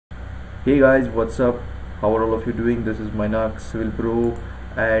Hey guys, what's up? How are all of you doing? This is Mainak Civil Pro,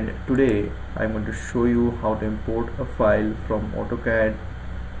 and today I'm going to show you how to import a file from AutoCAD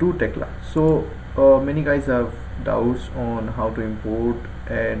to Tekla. So many guys have doubts on how to import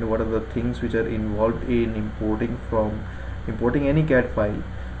and what are the things which are involved in importing any CAD file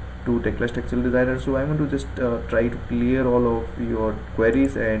to Tekla Structural Designer. So I'm going to just try to clear all of your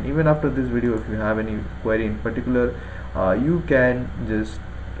queries, and even after this video, if you have any query in particular, you can just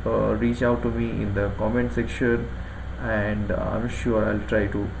reach out to me in the comment section, and I'm sure I'll try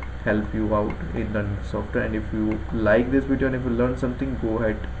to help you out in the software. And if you like this video and if you learn something, go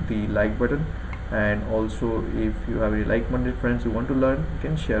ahead the like button, and also if you have any like-minded friends who want to learn, you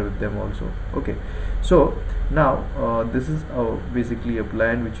can share with them also. Okay, so now this is basically a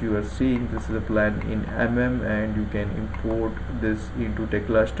plan which you are seeing. This is a plan in and you can import this into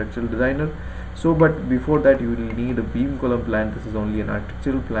Tekla Structural Designer. So but before that, you will need a beam column plan. This is only an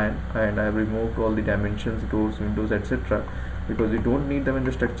architectural plan, and I have removed all the dimensions, doors, windows, etc., because you don't need them in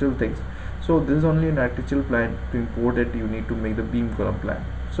the structural things. So this is only an architectural plan. To import it, you need to make the beam column plan.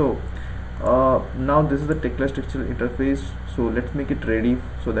 So now this is the Tekla structural interface. So let's make it ready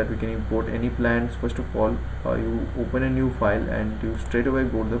so that we can import any plans. First of all, you open a new file and you straight away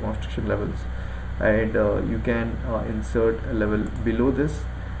go to the construction levels, and you can insert a level below this,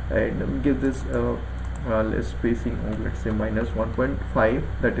 and give this less spacing of, let's say, minus 1.5.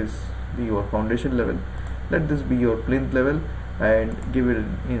 that is your foundation level. Let this be your plinth level, and give it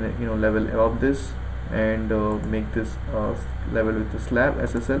in a level above this, and make this level with the slab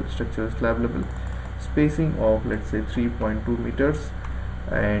SSL, structural slab level, spacing of, let's say, 3.2 meters,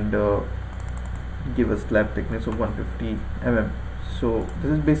 and give a slab thickness of 150 mm. So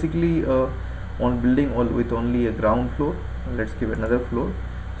this is basically on building all with only a ground floor. Let's give another floor.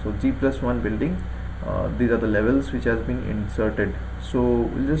 So G+1 building. These are the levels which has been inserted. So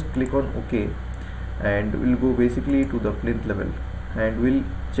we'll just click on OK, and we'll go basically to the plinth level, and we'll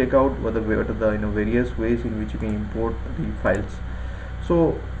check out what are the various ways in which you can import the files.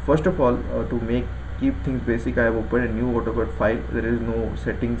 So first of all, to keep things basic, I have opened a new AutoCAD file. There is no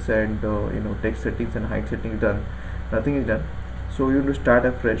settings and text settings and height settings done. Nothing is done. So you have to start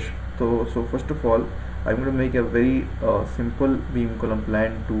afresh. So first of all, I'm going to make a very simple beam column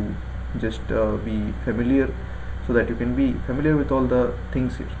plan to just be familiar, so that you can be familiar with all the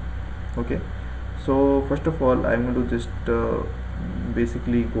things here. Okay, so first of all, I'm going to just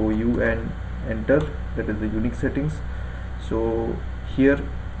basically go and enter, that is the unique settings. So here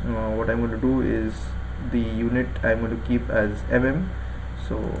what I'm going to do is the unit I'm going to keep as mm.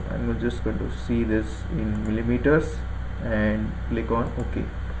 So I'm just going to see this in millimeters and click on OK.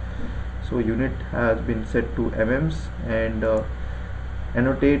 So unit has been set to mm's, and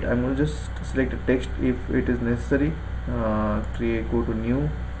annotate, I'm going to just select a text if it is necessary. Go to new,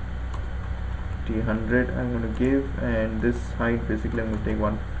 100 I'm going to give, and this height basically I'm going to take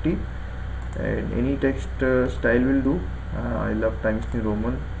 150, and any text style will do. I love Times New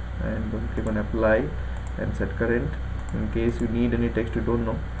Roman, and going to click on apply and set current in case you need any text you don't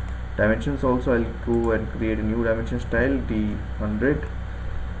know. Dimensions also, I'll go and create a new dimension style, D100,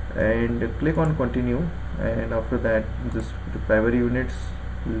 and click on continue. And after that, just the primary units,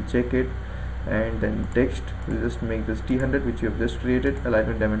 we'll check it, and then text, we'll just make this T100 which you have just created,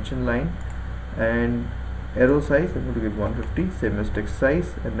 alignment dimension line, and arrow size I'm going to give 150, same as text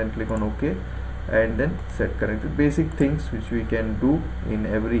size, and then click on OK, and then set current. The basic things which we can do in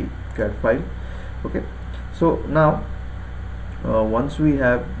every CAD file. Okay, so now once we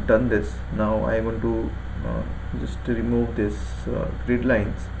have done this, now I want to just remove this grid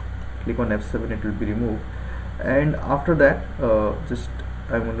lines. Click on F7, it will be removed, and after that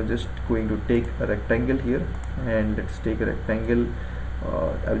I'm going to take a rectangle here, and let's take a rectangle.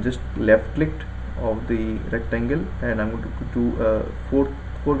 I've just left clicked of the rectangle, and I'm going to do a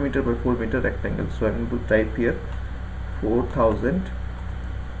 4 meter by 4 meter rectangle. So I'm going to type here 4000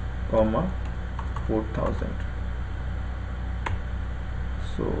 comma 4000.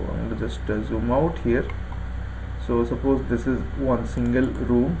 So I'm going to just zoom out here. So suppose this is one single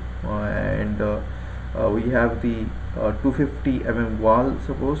room, and we have the 250 mm wall,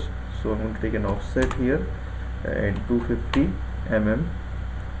 suppose. So I'm going to take an offset here, and 250 mm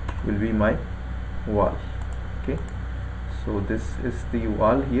will be my wall. Okay, so this is the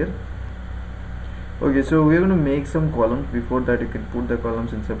wall here. Okay, so we're going to make some columns. Before that, you can put the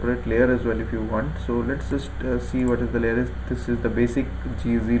columns in separate layer as well if you want. So let's just see what is the layer. This is the basic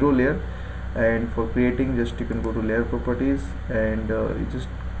G0 layer, and for creating, just you can go to layer properties, and you just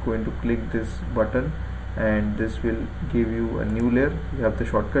going to click this button, and this will give you a new layer. You have the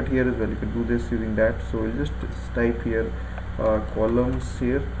shortcut here as well, you can do this using that. So we'll just type here columns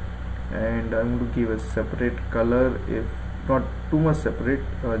here, and I'm going to give a separate color, if not too much separate,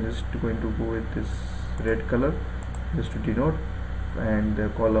 just going to go with this red color just to denote, and the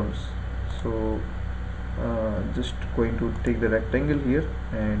columns. So just going to take the rectangle here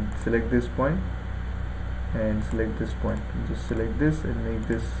and select this point and select this point, just select this and make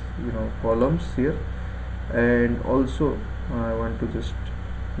this, columns here. And also I want to just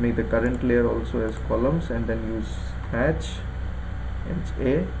make the current layer also as columns, and then use hatch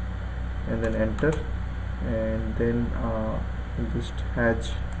HA and then enter, and then just hatch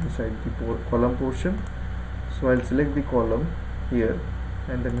inside the column portion. So I'll select the column here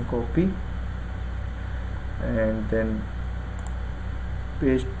and then copy and then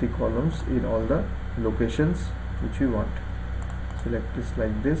paste the columns in all the locations which we want. Select this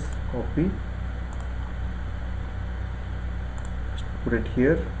like this, copy, put it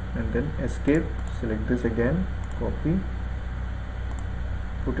here and then escape, select this again, copy,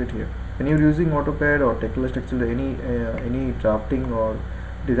 put it here. When you're using AutoCAD or Tekla Structural, any drafting or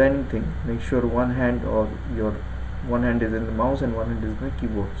designing thing, make sure one hand is in the mouse and one hand is in the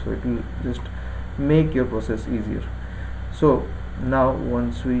keyboard, so it will just make your process easier. So now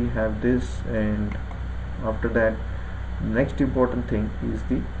once we have this, and after that, next important thing is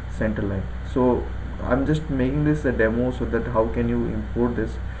the center line. So I'm just making this a demo so that how can you import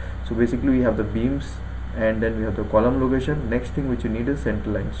this. So basically we have the beams and then we have the column location. Next thing which you need is center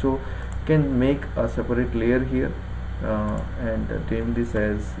line. So you can make a separate layer here and name this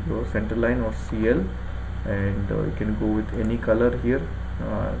as your center line or CL, and you can go with any color here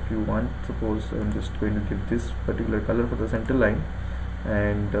if you want. Suppose I'm just going to give this particular color for the center line,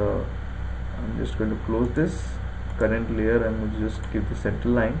 and I'm just going to close this current layer and we'll just give the center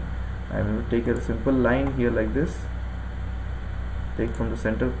line. I'm going to take a simple line here like this, take from the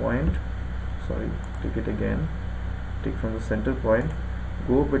center point, take it again, take from the center point,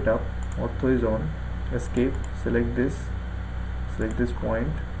 go a bit up, ortho is on, escape, select this point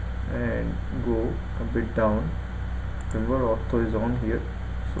and go a bit down. Remember ortho is on here,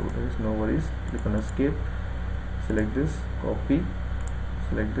 so there is no worries. Click on escape, select this, copy,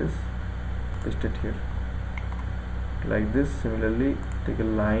 select this, paste it here like this. Similarly, take a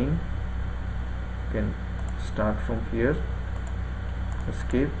line, you can start from here,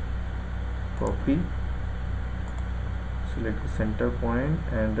 escape, copy, select the center point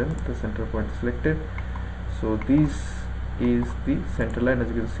and then the center point selected. So this is the center line. As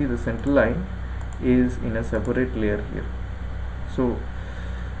you can see, the center line is in a separate layer here. So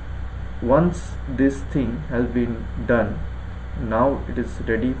once this thing has been done, now it is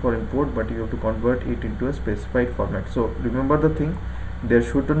ready for import, but you have to convert it into a specified format. So remember the thing, there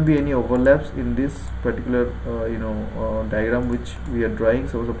shouldn't be any overlaps in this particular diagram which we are drawing.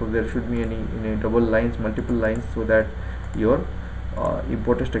 So suppose there should be any double lines, multiple lines, so that your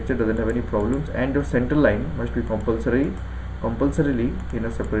imported structure doesn't have any problems. And your center line must be compulsorily in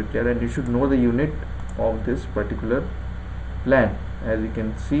a separate layer, and you should know the unit of this particular plan. As you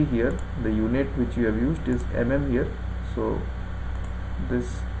can see here, the unit which you have used is mm here, so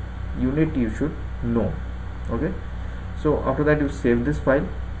this unit you should know. Okay, so after that you save this file.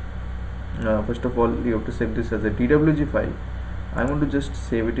 First of all, you have to save this as a DWG file. I'm going to just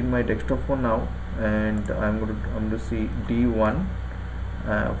save it in my desktop for now, and I'm going to see D1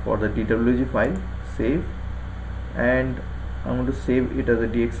 for the DWG file, save, and I'm going to save it as a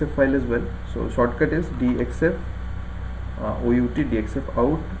DXF file as well. So shortcut is DXF OUT DXF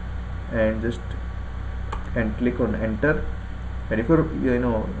out, and click on enter. And if you're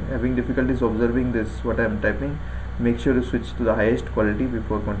having difficulties observing this what I'm typing, make sure you switch to the highest quality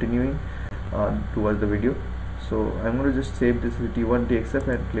before continuing towards the video. So I'm going to just save this with D1 DXF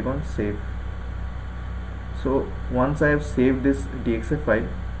and click on save. So once I have saved this DXF file,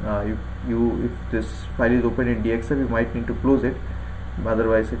 if this file is open in DXF, you might need to close it,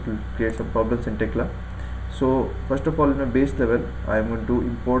 otherwise it will create some problems in Tekla. So first of all, in a base level, I am going to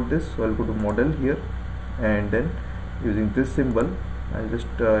import this. So I'll go to model here, and then using this symbol I'll just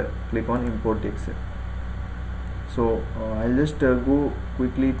click on import DXF. So I'll just go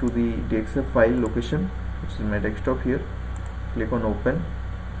quickly to the DXF file location, which is my desktop here, click on open,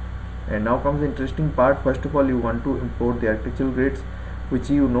 and now comes the interesting part. First of all, you want to import the architectural grades, which is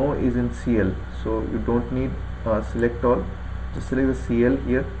in CL. So you don't need select all, just select the CL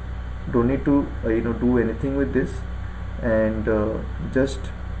here. Don't need to do anything with this, and just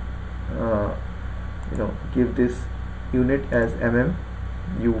give this unit as mm.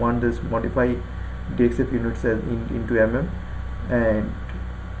 You want this modify DXF units as into mm,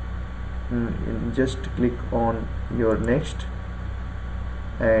 and just click on your next,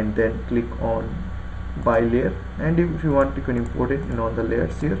 and then click on by layer, and if you want you can import it in all the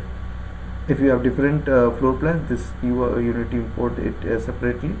layers here. If you have different floor plans, this you need to import it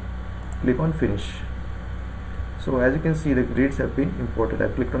separately. Click on finish. So as you can see, the grids have been imported. I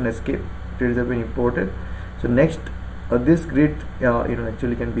clicked on escape. Grids have been imported. So next, this grid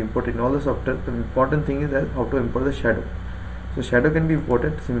actually can be imported in all the software. The important thing is that how to import the shadow. So shadow can be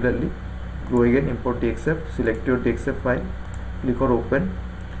imported similarly. Go again, import DXF, select your DXF file, click on open,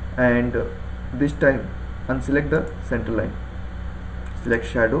 and this time unselect the center line, select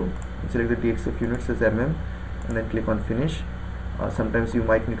shadow, select the DXF units as mm, and then click on finish. Sometimes you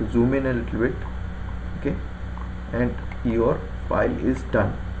might need to zoom in a little bit, okay, and your file is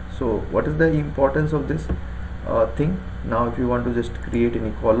done. So what is the importance of this thing? Now if you want to just create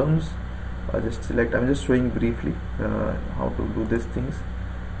any columns, just select, I'm just showing briefly how to do these things,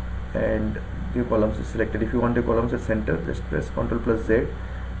 and the columns is selected. If you want the columns at center, just press Ctrl+Z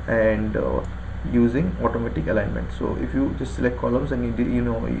and using automatic alignment. So if you just select columns and you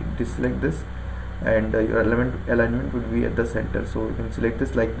deselect this, and your alignment would be at the center. So you can select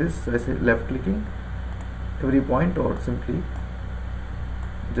this like this, so I say left clicking every point, or simply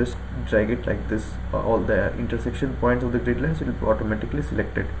just drag it like this, all the intersection points of the grid lines will be automatically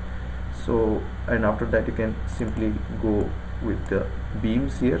selected. So, and after that you can simply go with the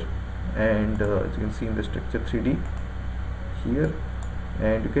beams here, and as you can see in the structure 3D here,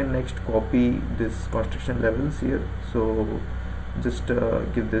 and you can next copy this construction levels here. So just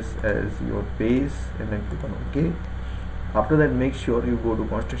give this as your base and then click on OK. After that, make sure you go to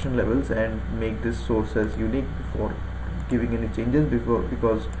construction levels and make this source as unique before giving any changes,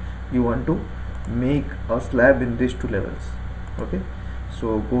 because you want to make a slab in these two levels. Okay,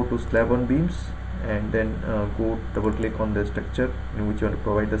 so go to slab on beams, and then go double click on the structure in which you want to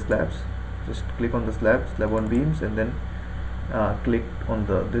provide the slabs. Just click on the slab on beams, and then click on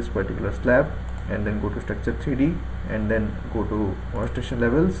this particular slab, and then go to structure 3D, and then go to construction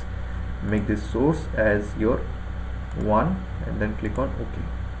levels, make this source as your 1, and then click on OK.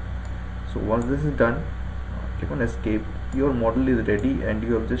 So once this is done, click on escape. Your model is ready, and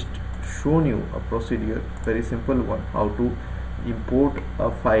you have just shown you a procedure, very simple one, how to import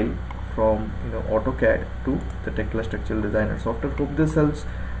a file from AutoCAD to the Tekla Structural Designer software. Hope this helps.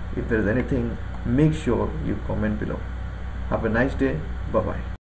 If there is anything, make sure you comment below. Have a nice day. Bye bye.